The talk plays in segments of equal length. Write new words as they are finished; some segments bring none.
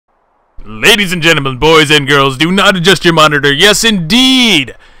Ladies and gentlemen, boys and girls, do not adjust your monitor. Yes,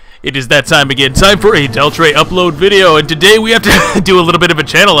 indeed! It is that time again. Time for a Deltray upload video, and today we have to do a little bit of a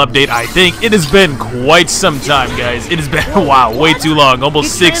channel update, I think. It has been quite some time, guys. It has been, wow, way too long.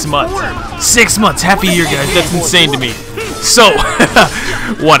 Almost 6 months. 6 months, half a year, guys. That's insane to me. So,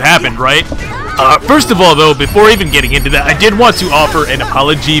 what happened, right? First of all, though, before even getting into that, I did want to offer an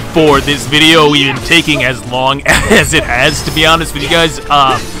apology for this video even taking as long as it has, to be honest with you guys.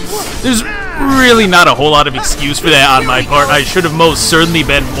 There's really not a whole lot of excuse for that on my part. I should have most certainly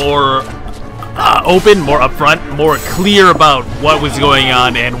been more open, more upfront, more clear about what was going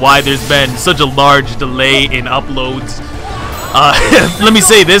on and why there's been such a large delay in uploads. Let me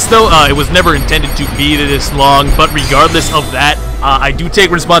say this, though, it was never intended to be this long, but regardless of that, I do take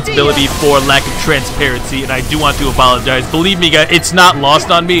responsibility for lack of transparency, and I do want to apologize. Believe me, guys, it's not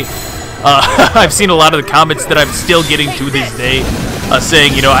lost on me. I've seen a lot of the comments that I'm still getting to this day,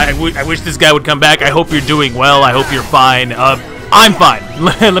 saying, you know, I wish this guy would come back. I hope you're doing well. I hope you're fine. I'm fine.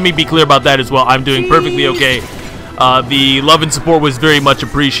 Let me be clear about that as well. I'm doing perfectly okay. The love and support was very much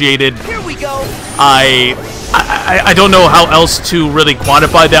appreciated. Here we go. I don't know how else to really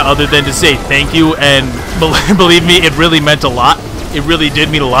quantify that other than to say thank you, and believe me, it really meant a lot. It really did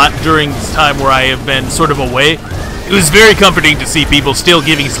mean a lot during this time where I have been sort of away. It was very comforting to see people still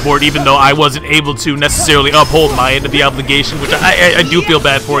giving support, even though I wasn't able to necessarily uphold my end of the obligation, which I do feel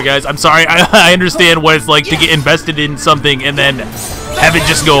bad for, guys. I'm sorry. I understand what it's like to get invested in something and then have it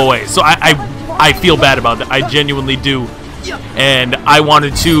just go away. So I feel bad about that. I genuinely do. And I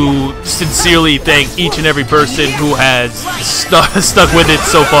wanted to sincerely thank each and every person who has stuck with it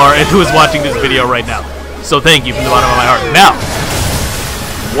so far and who is watching this video right now. So thank you from the bottom of my heart. Now,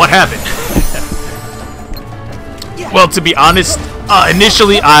 what happened? Well, to be honest,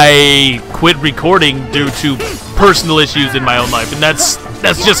 initially I quit recording due to personal issues in my own life, and that's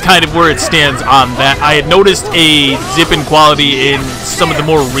just kind of where it stands on that. I had noticed a dip in quality in some of the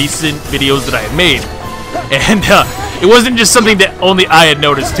more recent videos that I had made, and it wasn't just something that only I had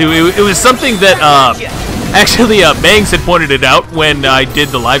noticed too. It was something that actually Bangs had pointed it out when I did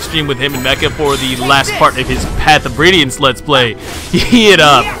the live stream with him and Mecha for the last part of his Path of Radiance Let's Play. He had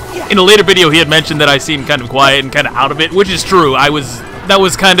in a later video he had mentioned that I seemed kind of quiet and kind of out of it, which is true. That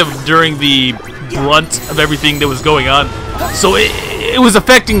was kind of during the brunt of everything that was going on. So it was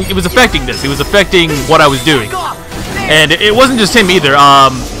affecting this. It was affecting what I was doing. And it wasn't just him either.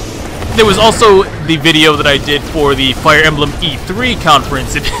 There was also the video that I did for the Fire Emblem E3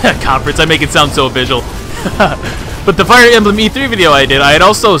 conference. I make it sound so visual. But the Fire Emblem E3 video I did, I had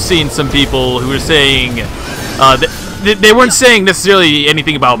also seen some people who were saying they weren't saying necessarily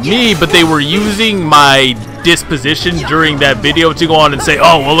anything about me, but they were using my disposition during that video to go on and say,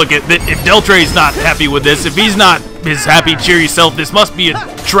 oh, well, look, if Deltray's not happy with this, if he's not his happy, cheery self, this must be a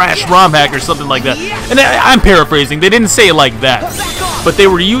trash ROM hack or something like that. And I'm paraphrasing. They didn't say it like that. But they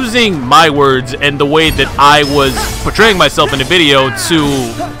were using my words and the way that I was portraying myself in the video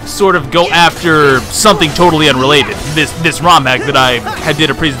to sort of go after something totally unrelated. This ROM hack that I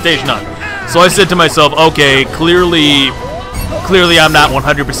did a presentation on. So I said to myself, okay, clearly I'm not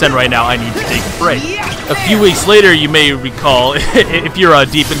 100% right now. I need to take a break. A few weeks later, you may recall, if you're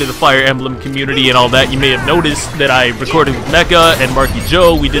deep into the Fire Emblem community and all that, you may have noticed that I recorded with Mecha and Marky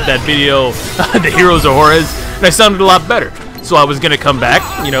Joe. We did that video, The Heroes of Juarez, and I sounded a lot better. So I was going to come back,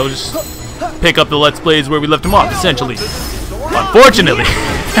 you know, just pick up the Let's Plays where we left them off, essentially. Unfortunately,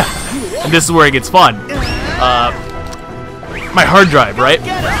 and this is where it gets fun, my hard drive, right?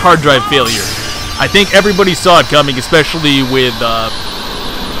 Hard drive failure. I think everybody saw it coming, especially with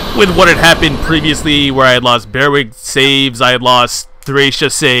what had happened previously, where I had lost Berwick saves, I had lost Thracia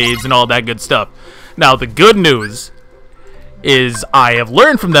saves, and all that good stuff. Now, the good news is I have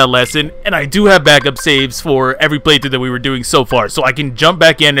learned from that lesson, and I do have backup saves for every playthrough that we were doing so far, so I can jump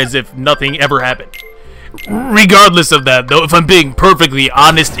back in as if nothing ever happened. Regardless of that, though, if I'm being perfectly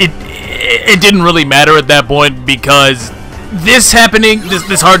honest, it didn't really matter at that point, because this happening,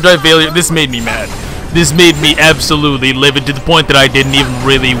 this hard drive failure, this made me mad. This made me absolutely livid to the point that I didn't even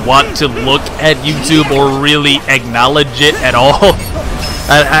really want to look at YouTube or really acknowledge it at all.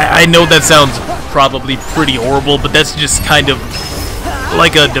 I know that sounds probably pretty horrible, but that's just kind of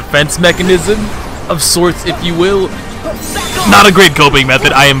like a defense mechanism of sorts, if you will. Not a great coping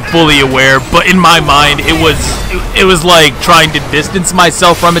method, I am fully aware, but in my mind it was like trying to distance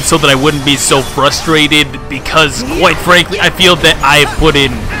myself from it so that I wouldn't be so frustrated, because quite frankly I feel that I have put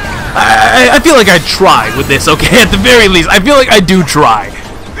in I feel like I try with this, okay? At the very least, I feel like I do try.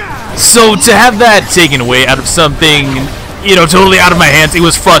 So to have that taken away out of something, you know, totally out of my hands, it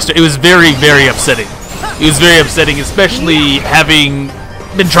was frustrating. It was very, very upsetting. It was very upsetting, especially having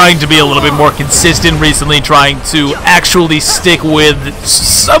been trying to be a little bit more consistent recently, trying to actually stick with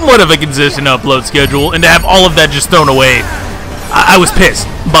somewhat of a consistent upload schedule, and to have all of that just thrown away, I was pissed.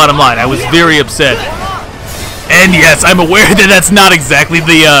 Bottom line, I was very upset. And yes, I'm aware that that's not exactly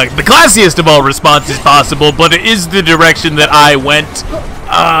the classiest of all responses possible, but it is the direction that I went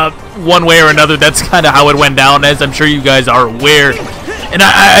one way or another. That's kind of how it went down, as I'm sure you guys are aware. And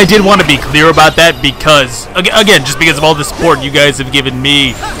I did want to be clear about that because, again, just because of all the support you guys have given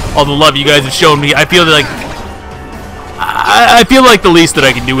me, all the love you guys have shown me, I feel like the least that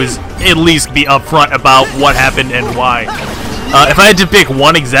I can do is at least be upfront about what happened and why. If I had to pick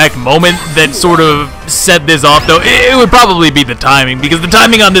one exact moment that sort of set this off, though, it would probably be the timing, because the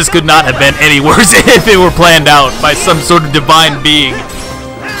timing on this could not have been any worse if it were planned out by some sort of divine being.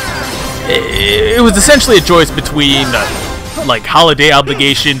 It was essentially a choice between like holiday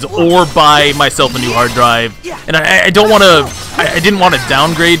obligations or buy myself a new hard drive, and I didn't want to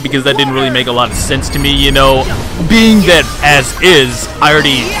downgrade because that didn't really make a lot of sense to me, you know, being that as is I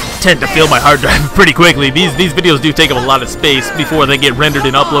already tend to fill my hard drive pretty quickly. These videos do take up a lot of space before they get rendered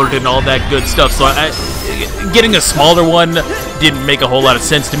and uploaded and all that good stuff, so getting a smaller one didn't make a whole lot of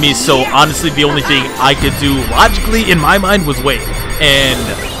sense to me. So honestly, the only thing I could do logically in my mind was wait, and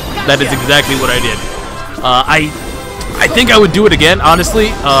that is exactly what I did. I think I would do it again, honestly.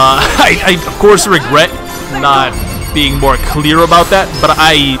 I of course regret not being more clear about that, but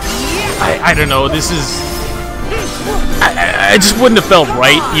I don't know, this is, I just wouldn't have felt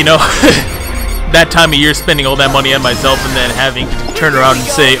right, you know, that time of year spending all that money on myself and then having to turn around and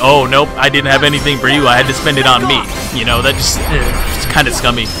say, oh, nope, I didn't have anything for you, I had to spend it on me, you know, that just, it's kind of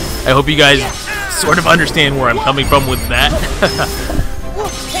scummy. I hope you guys sort of understand where I'm coming from with that.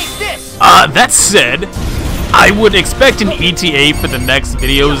 That said, I would expect an ETA for the next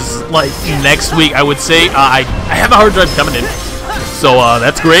videos, like next week, I would say. I have a hard drive coming in, so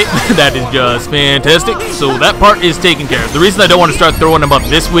that's great. That is just fantastic. So that part is taken care of. The reason I don't want to start throwing them up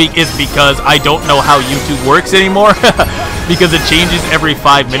this week is because I don't know how YouTube works anymore, because it changes every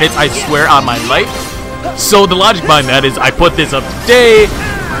 5 minutes, I swear on my life. So the logic behind that is I put this up today,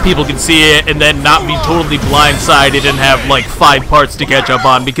 people can see it, and then not be totally blindsided and have like 5 parts to catch up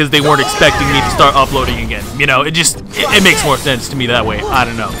on because they weren't expecting me to start uploading again. You know, it makes more sense to me that way. I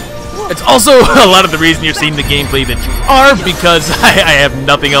don't know. It's also a lot of the reason you're seeing the gameplay that you are, because I have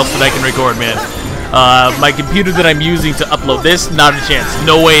nothing else that I can record, man. My computer that I'm using to upload this, not a chance.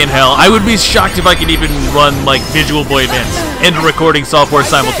 No way in hell. I would be shocked if I could even run like Visual Boy Advance and recording software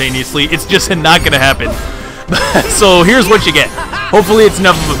simultaneously. It's just not gonna happen. So here's what you get. Hopefully it's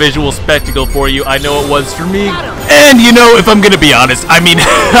enough of a visual spectacle for you. I know it was for me. And you know, if I'm gonna be honest, I mean,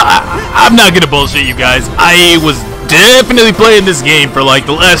 I'm not gonna bullshit you guys. I was definitely playing this game for like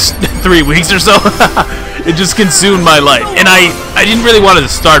the last 3 weeks or so. It just consumed my life. And I didn't really want to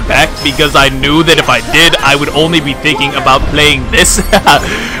start back because I knew that if I did, I would only be thinking about playing this,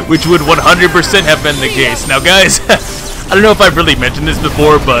 which would 100% have been the case. Now guys, I don't know if I've really mentioned this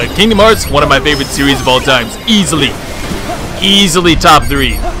before, but Kingdom Hearts, one of my favorite series of all times. Easily top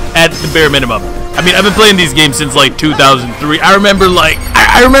 3 at the bare minimum. I mean, I've been playing these games since like 2003. I remember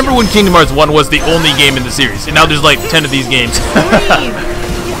when Kingdom Hearts 1 was the only game in the series, and now there's like 10 of these games.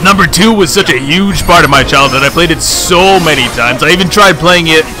 Number 2 was such a huge part of my childhood. I played it so many times. I even tried playing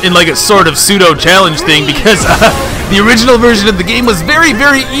it in like a sort of pseudo challenge thing because the original version of the game was very,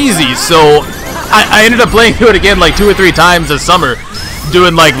 very easy. So I ended up playing it again like 2 or 3 times this summer,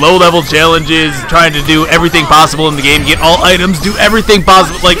 doing like low-level challenges, trying to do everything possible in the game, get all items, do everything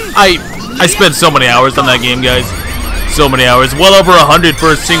possible. Like I spent so many hours on that game, guys. So many hours. Well over 100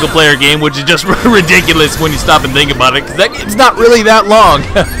 for a single-player game, which is just ridiculous when you stop and think about it, because that game's not really that long.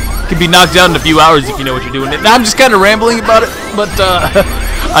 Can be knocked down in a few hours if you know what you're doing. Now I'm just kind of rambling about it, but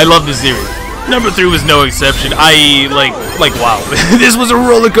I love this series. Number 3 was no exception. Wow, this was a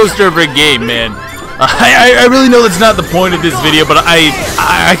roller coaster of a game, man. I really know that's not the point of this video, but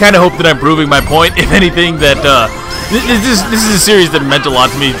I kind of hope that I'm proving my point. If anything, that this is a series that meant a lot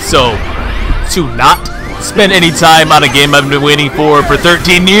to me. So to not spend any time on a game I've been waiting for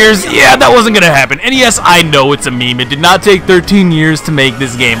 13 years, yeah, that wasn't gonna happen. And yes, I know it's a meme. It did not take 13 years to make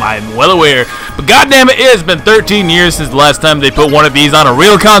this game. I'm well aware. But goddamn it has been 13 years since the last time they put one of these on a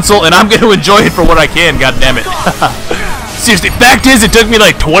real console, and I'm gonna enjoy it for what I can. Goddamn it. Seriously, fact is, it took me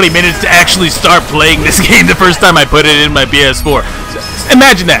like 20 minutes to actually start playing this game the first time I put it in my PS4.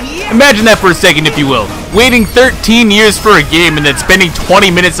 Imagine that. Imagine that for a second, if you will. Waiting 13 years for a game and then spending 20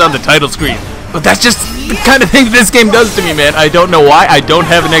 minutes on the title screen. But that's just the kind of thing this game does to me, man. I don't know why. I don't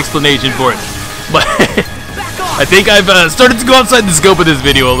have an explanation for it. But I think I've started to go outside the scope of this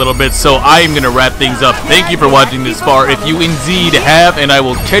video a little bit, so I am going to wrap things up. Thank you for watching this far, if you indeed have, and I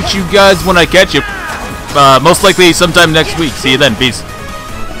will catch you guys when I catch you. Most likely sometime next week. See you then. Peace.